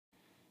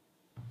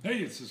Hey,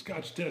 it's the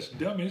Scotch Test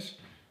Dummies.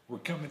 We're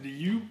coming to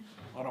you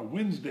on a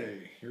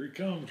Wednesday. Here he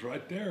comes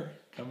right there,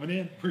 coming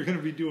in. We're going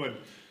to be doing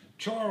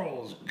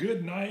Charles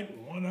Goodnight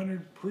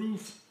 100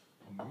 proof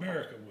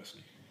American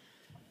whiskey.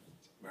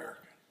 It's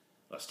American.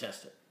 Let's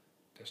test it.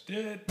 Test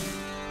it.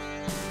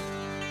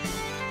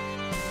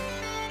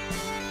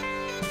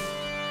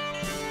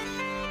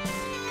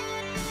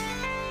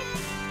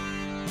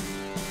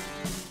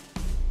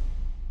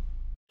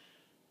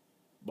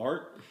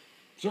 Bart,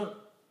 Sir.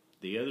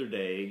 the other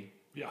day,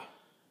 Yeah.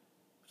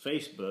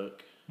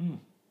 Facebook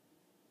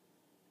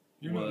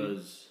You're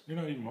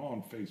not even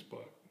on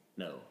Facebook.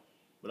 no,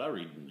 but I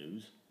read the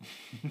news.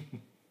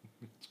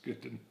 It's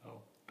good to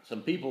know.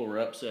 Some people were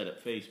upset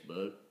at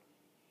Facebook,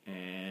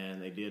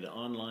 and they did an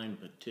online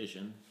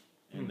petition,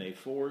 and they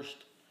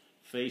forced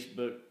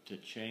Facebook to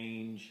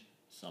change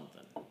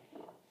something.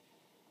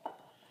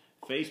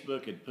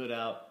 Facebook had put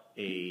out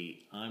a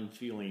 "I'm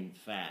feeling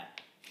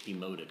fat"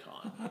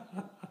 emoticon.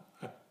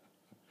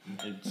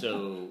 And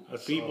so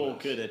people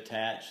could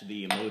attach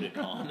the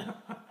emoticon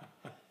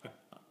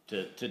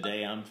to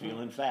 "Today I'm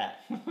feeling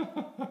fat."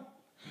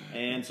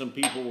 And some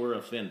people were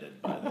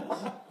offended by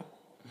this.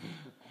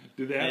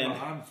 Do they have a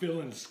 "I'm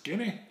feeling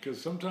skinny"?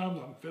 Because sometimes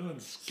I'm feeling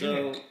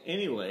skinny. So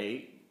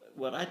anyway,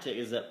 what I take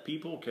is that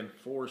people can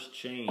force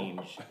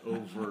change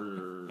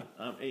over.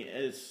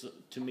 It's,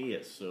 to me,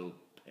 it's so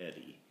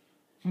petty.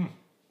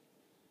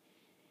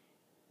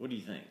 What do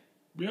you think?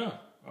 Yeah,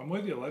 I'm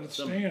with you. Let it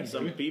stand.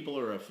 Some people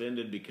are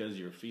offended because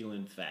you're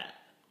feeling fat.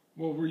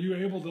 Well, were you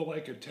able to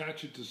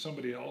attach it to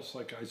somebody else?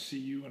 Like I see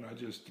you and I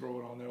just throw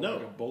it on there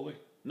like a bully?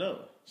 No.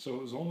 So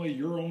it was only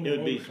your own It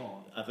would be.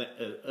 emoticon. I think,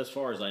 as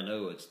far as I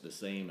know, it's the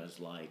same as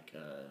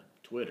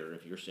Twitter.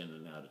 If you're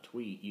sending out a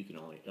tweet, you can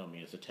only. I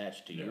mean, it's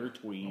attached to your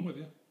tweet. I'm with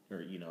you.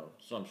 Or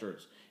so I'm sure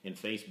it's in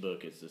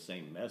Facebook. It's the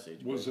same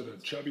message. Was it a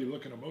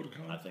chubby-looking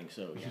emoticon? I think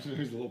so. Yeah.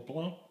 He's a little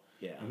plump.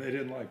 Yeah. And they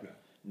didn't like that.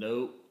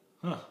 Nope.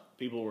 Huh.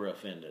 People were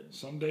offended.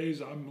 Some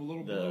days I'm a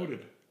little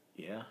bloated.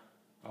 Yeah.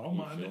 I don't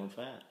mind feeling it.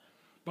 fat.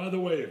 By the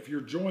way, if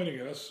you're joining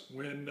us,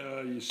 when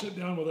you sit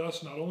down with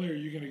us, not only are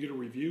you going to get a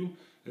review,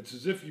 it's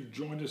as if you've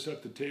joined us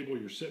at the table,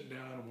 you're sitting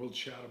down and we'll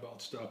chat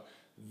about stuff.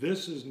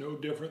 This is no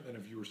different than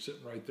if you were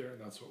sitting right there, and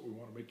that's what we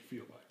want to make you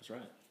feel like. That's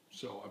right.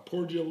 So I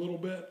poured you a little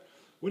bit.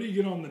 What do you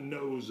get on the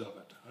nose of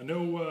it? I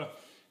know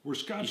we're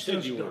Scotch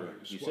Test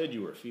Dummies. You said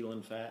you were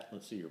feeling fat.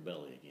 Let's see your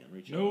belly again.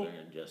 Reach Nope. over there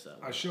and adjust that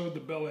one. I showed the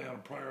belly on a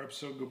prior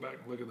episode. Go back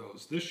and look at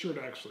those. This shirt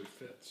actually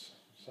fits.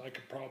 So I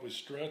could probably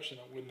stretch and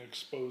it wouldn't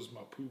expose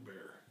my Pooh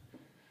Bear.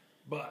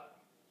 But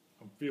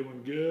I'm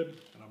feeling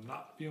good and I'm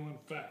not feeling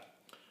fat.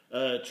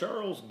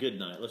 Charles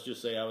Goodnight. Let's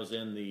just say I was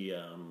in the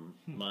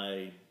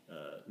my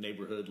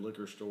neighborhood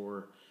liquor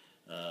store.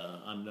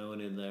 I'm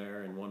known in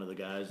there, and one of the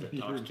guys that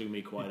talks to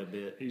me quite a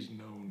bit. He's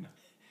known.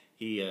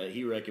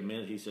 He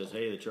recommends. He says,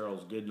 "Hey, the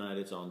Charles Goodnight,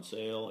 it's on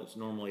sale.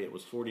 It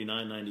was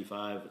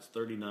 $49.95. It's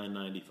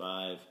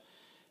 $39.95,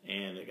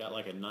 and it got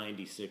like a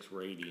 96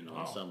 rating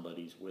on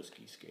somebody's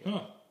whiskey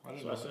scale." Huh.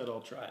 I said,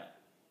 "I'll try it."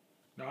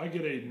 Now I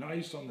get a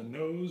nice on the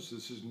nose.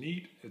 This is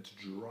neat. It's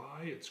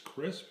dry. It's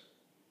crisp,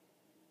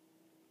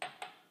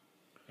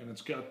 and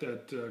it's got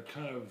that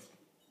kind of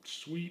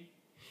sweet.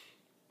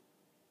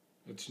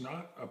 It's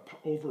not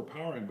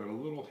overpowering, but a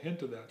little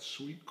hint of that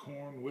sweet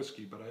corn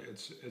whiskey. But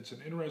it's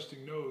an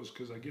interesting nose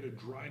because I get a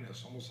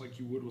dryness, almost like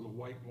you would with a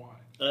white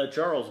wine.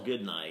 Charles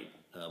Goodnight,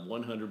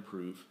 100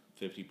 proof,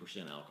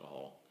 50%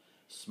 alcohol,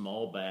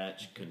 small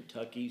batch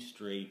Kentucky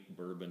straight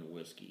bourbon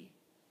whiskey.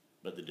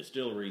 But the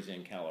distillery's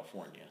in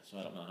California, so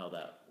I don't know how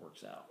that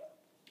works out.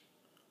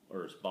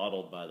 Or it's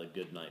bottled by the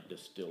Goodnight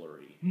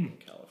Distillery in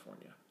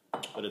California.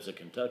 But it's a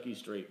Kentucky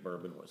straight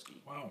bourbon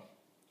whiskey. Wow.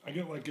 I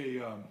get like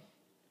a...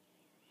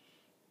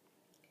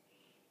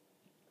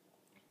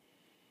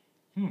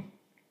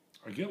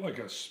 I get like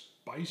a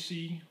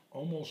spicy,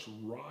 almost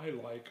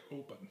rye-like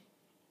open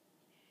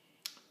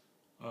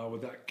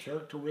with that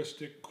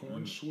characteristic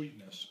corn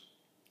sweetness.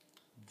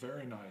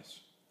 Very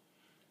nice.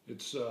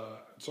 It's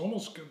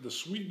almost, the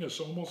sweetness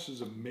almost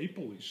is a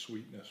mapley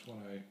sweetness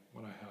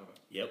when I have it.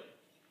 Yep.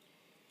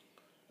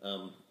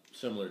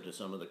 Similar to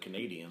some of the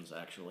Canadians,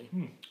 actually.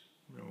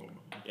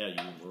 Yeah,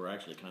 you were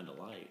actually kind of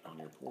light on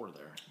your pour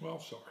there. Well,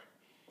 sorry.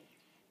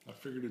 I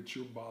figured it's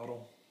your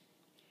bottle.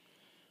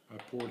 I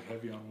poured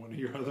heavy on one of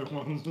your other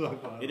ones.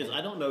 It is.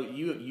 I don't know.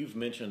 You've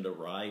mentioned a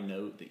rye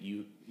note that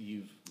you've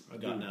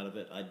gotten out of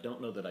it. I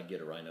don't know that I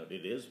get a rye note.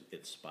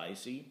 It's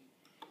spicy.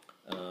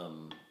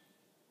 I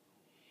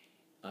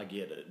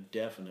get a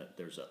definite.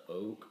 There's a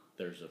oak.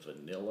 There's a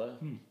vanilla.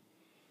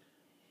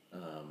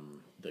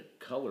 The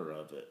color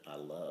of it, I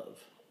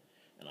love,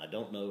 and I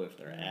don't know if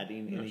they're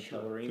adding any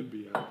coloring. Could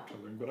be added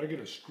coloring, but I get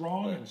a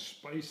strong and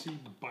spicy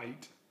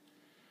bite.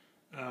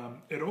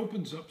 It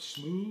opens up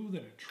smooth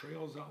and it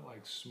trails out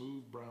like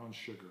smooth brown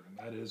sugar, and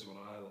that is what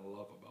I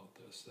love about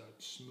this, that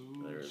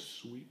smooth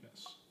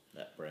sweetness.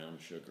 That brown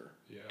sugar.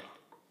 Yeah.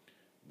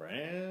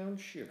 Brown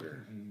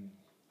sugar.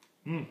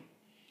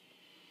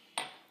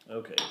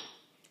 Okay,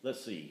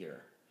 let's see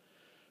here.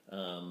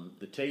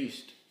 The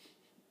taste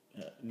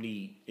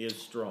neat is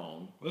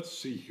strong. Let's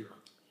see here.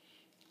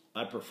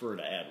 I prefer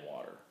to add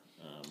water.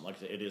 Like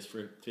I said, it is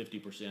for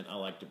 50%. I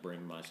like to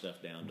bring my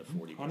stuff down to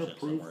 40%. 100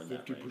 proof, Somewhere in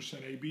that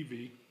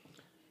 50%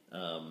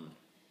 ABV.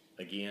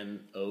 Again,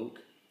 oak.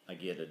 I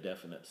get a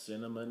definite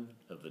cinnamon,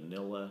 a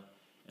vanilla,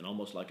 and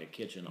almost like a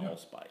kitchen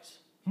allspice.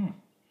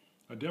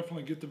 I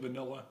definitely get the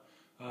vanilla.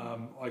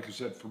 Like I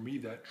said, for me,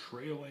 that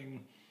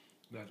trailing,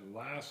 that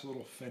last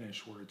little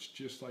finish where it's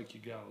just like you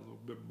got a little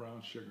bit of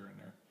brown sugar in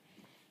there.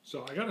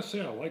 So I gotta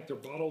say, I like their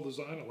bottle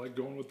design. I like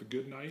going with the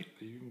Goodnight.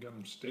 You even got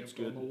them stamped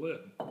on the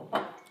lid.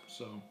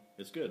 So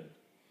it's good,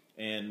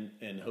 and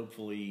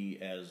hopefully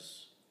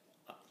as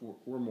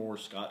we're more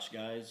Scotch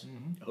guys,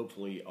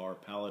 hopefully our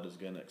palate is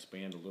going to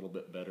expand a little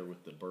bit better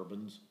with the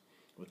bourbons,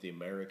 with the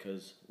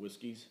Americas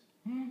whiskeys,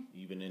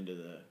 even into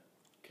the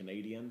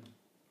Canadian,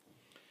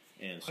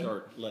 and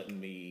start letting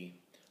me.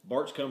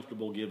 Bart's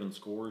comfortable giving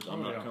scores.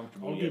 I'm not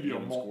comfortable. I'll give you a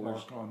giving malt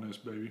scores. mark on this,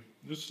 baby.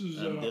 This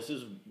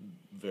is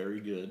very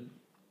good.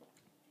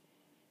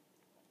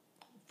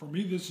 For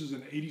me, this is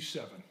an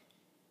 87.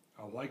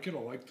 I like it. I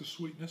like the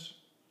sweetness.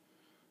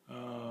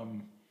 I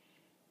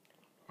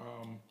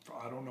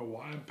don't know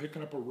why I'm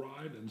picking up a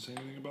rye. Didn't say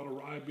anything about a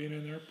rye being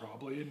in there.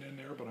 Probably isn't in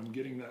there, but I'm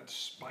getting that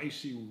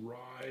spicy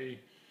rye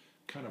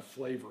kind of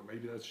flavor.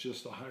 Maybe that's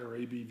just the higher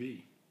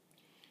ABV.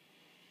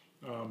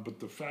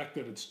 But the fact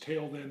that it's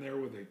tailed in there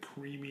with a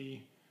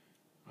creamy,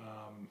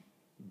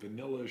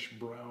 vanilla-ish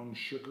brown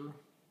sugar,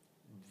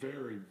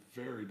 very,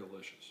 very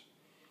delicious.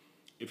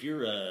 If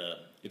you're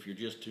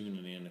just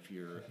tuning in, if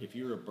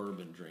you're a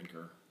bourbon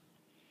drinker,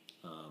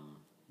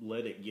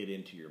 let it get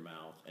into your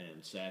mouth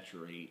and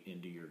saturate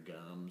into your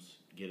gums.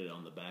 Get it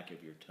on the back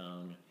of your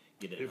tongue.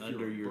 Get it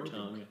under your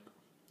tongue.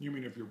 You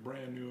mean if you're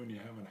brand new and you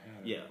haven't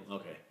had it? Yeah.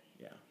 Okay.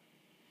 Yeah.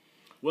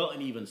 Well,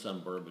 and even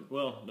some bourbon.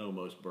 Well, no,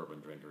 most bourbon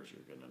drinkers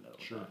you're going to know.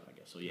 Sure. That, I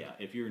guess. So yeah,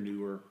 if you're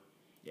newer,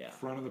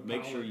 front of the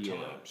make sure you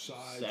top,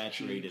 sides,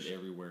 saturate cheeks. it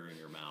everywhere in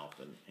your mouth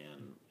and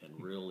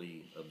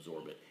really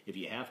absorb it. If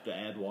you have to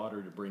add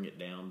water to bring it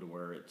down to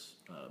where it's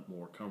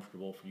more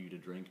comfortable for you to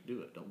drink, do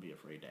it. Don't be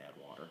afraid to add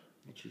water.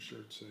 What's your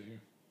shirt say here?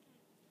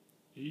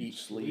 Eat,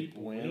 sleep,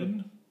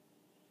 win.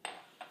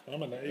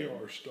 I'm an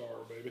AR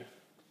star, baby.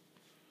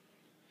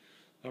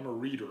 I'm a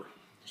reader.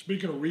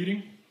 Speaking of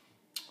reading,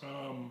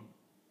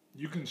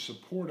 you can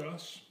support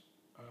us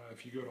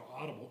if you go to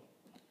Audible.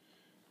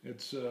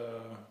 It's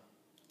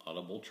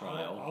Audible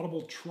Trial.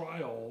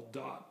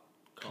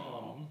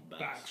 audibletrial.com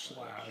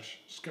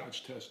 /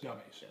 Scotch Test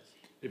Dummies. Yes.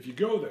 If you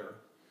go there,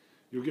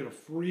 you'll get a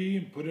free,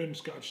 and put in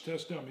Scotch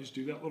Test Dummies,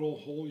 do that little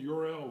whole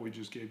URL we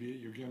just gave you.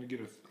 You're going to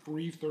get a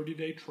free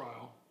 30-day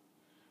trial.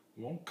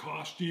 Won't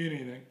cost you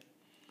anything.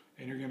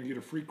 And you're going to get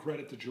a free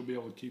credit that you'll be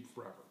able to keep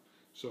forever.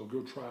 So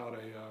go try out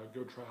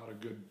a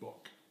good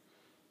book.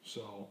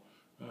 So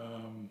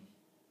I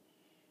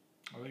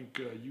think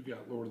you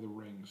got Lord of the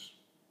Rings.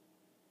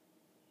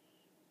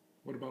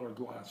 What about our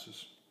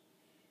glasses?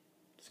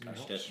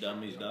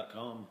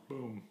 ScotchTestDummies.com.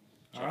 Boom.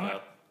 Check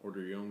out.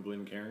 Order your own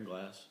Glencairn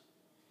glass.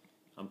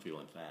 I'm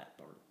feeling fat,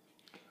 Bart.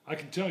 I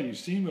can tell you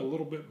seemed a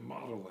little bit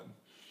maudlin.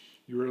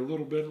 You were a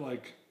little bit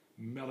like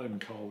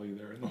melancholy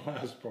there in the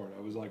last part.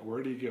 I was like,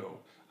 where'd he go?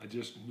 I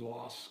just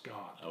lost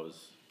Scott. I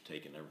was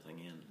taking everything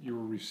in. You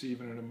were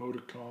receiving an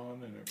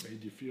emoticon and it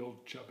made you feel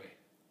chubby.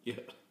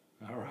 Yeah.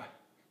 All right.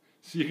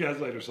 See you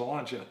guys later.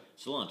 Cilantro.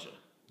 Cilantro.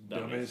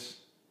 Dummies.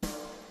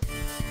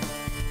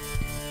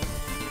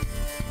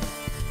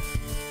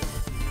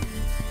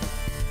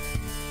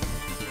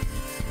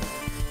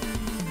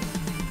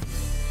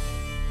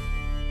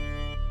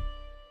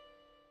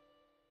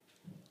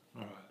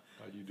 All right.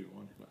 How you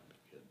doing?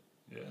 Good.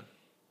 Yeah.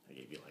 I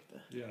gave you like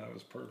that. Yeah, that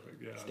was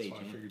perfect. Yeah, that's why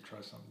I figured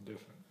try something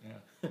different.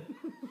 Yeah.